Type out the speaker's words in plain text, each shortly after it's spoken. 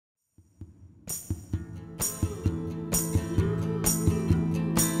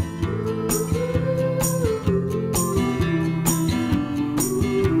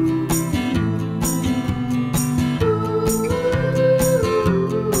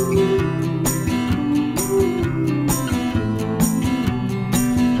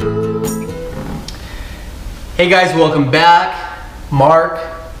Hey guys, welcome back. Mark,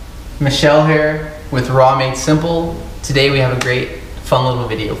 Michelle here with Raw Made Simple. Today we have a great, fun little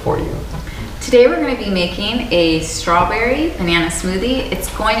video for you. Today we're going to be making a strawberry banana smoothie.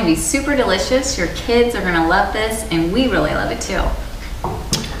 It's going to be super delicious. Your kids are going to love this, and we really love it too.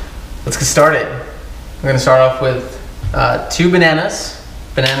 Let's get started. We're going to start off with 2 bananas.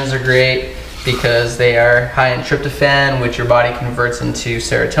 Bananas are great because they are high in tryptophan, which your body converts into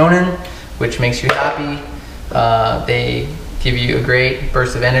serotonin, which makes you happy. They give you a great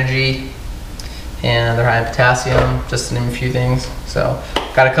burst of energy, and they're high in potassium, just to name a few things. So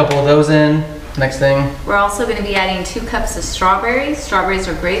got a couple of those in. Next thing, we're also going to be adding 2 cups of strawberries. Strawberries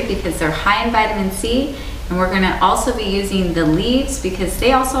are great because they're high in vitamin C, and we're going to also be using the leaves because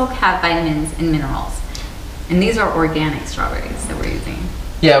they also have vitamins and minerals. And these are organic strawberries that we're using.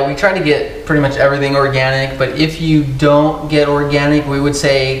 Yeah, we try to get pretty much everything organic, but if you don't get organic, we would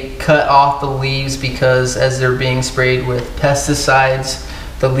say cut off the leaves, because as they're being sprayed with pesticides,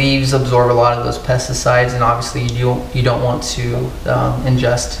 the leaves absorb a lot of those pesticides, and obviously you don't want to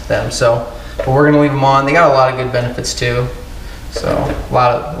ingest them. So, but we're gonna leave them on. They got a lot of good benefits too. So a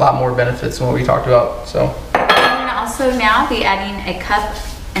lot more benefits than what we talked about. So we're gonna also now be adding 1.5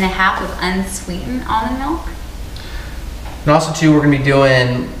 cups of unsweetened almond milk. And also too, we're gonna be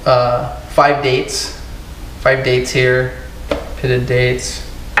doing 5 dates. 5 dates here, pitted dates,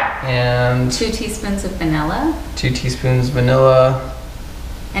 and 2 teaspoons of vanilla. 2 teaspoons vanilla.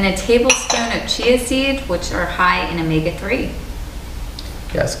 And a tablespoon of chia seeds, which are high in omega-3.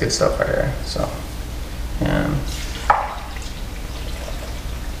 Yeah, it's good stuff right here. So, and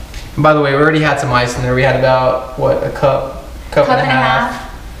by the way, we already had some ice in there. We had about what, a cup and a half.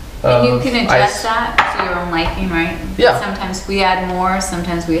 And you can adjust that to your own liking, right? Yeah. Sometimes we add more,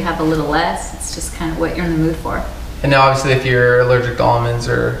 sometimes we have a little less. It's just kind of what you're in the mood for. And now obviously if you're allergic to almonds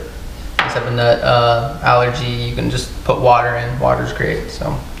or just have a nut allergy, you can just put water in. Water's great.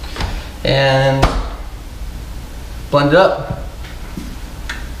 So, and blend it up.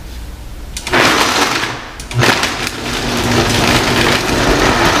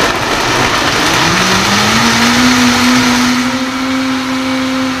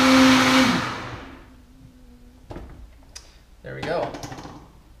 There we go.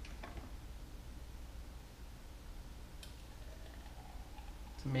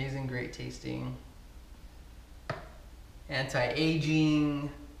 It's amazing, great tasting,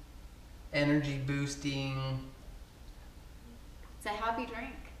 anti-aging, energy boosting. It's a happy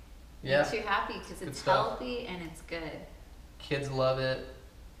drink. Yeah. Makes you happy because it's healthy and it's good. Kids love it.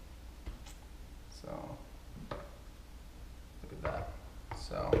 So, look at that.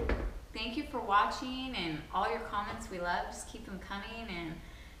 So. Thank you for watching, and all your comments we love. Just keep them coming,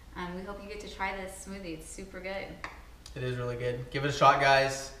 and we hope you get to try this smoothie. It's super good. It is really good. Give it a shot,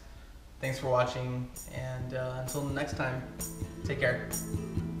 guys. Thanks for watching, and until next time, take care.